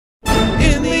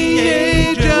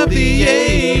the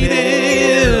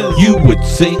 80s. You would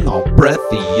sing all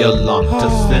breathy along to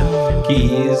synth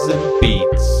keys and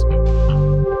beats.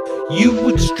 You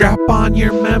would strap on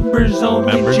your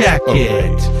members-only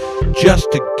jacket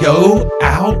just to go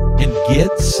out and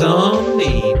get some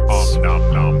eats. Nom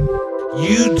nom.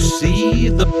 You'd see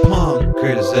the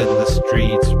punkers in the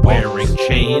streets wearing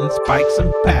chains, spikes,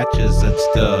 and patches and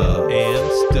stuff.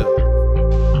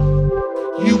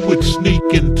 You would sneak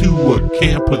into a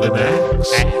camp with an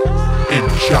axe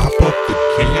and chop up the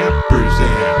campers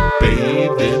and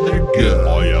bathe in their guts.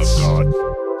 Oh, yeah, God.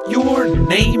 Your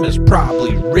name is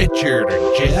probably Richard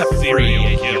or Jeffrey,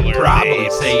 and you're probably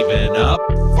saving up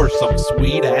for some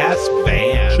sweet-ass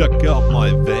van. Check out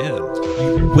my van.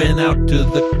 You went out to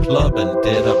the club and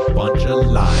did a bunch of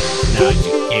lines. Now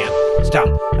you can't stop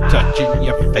touching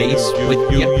your face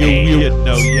with your hands. You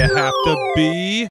know you have to be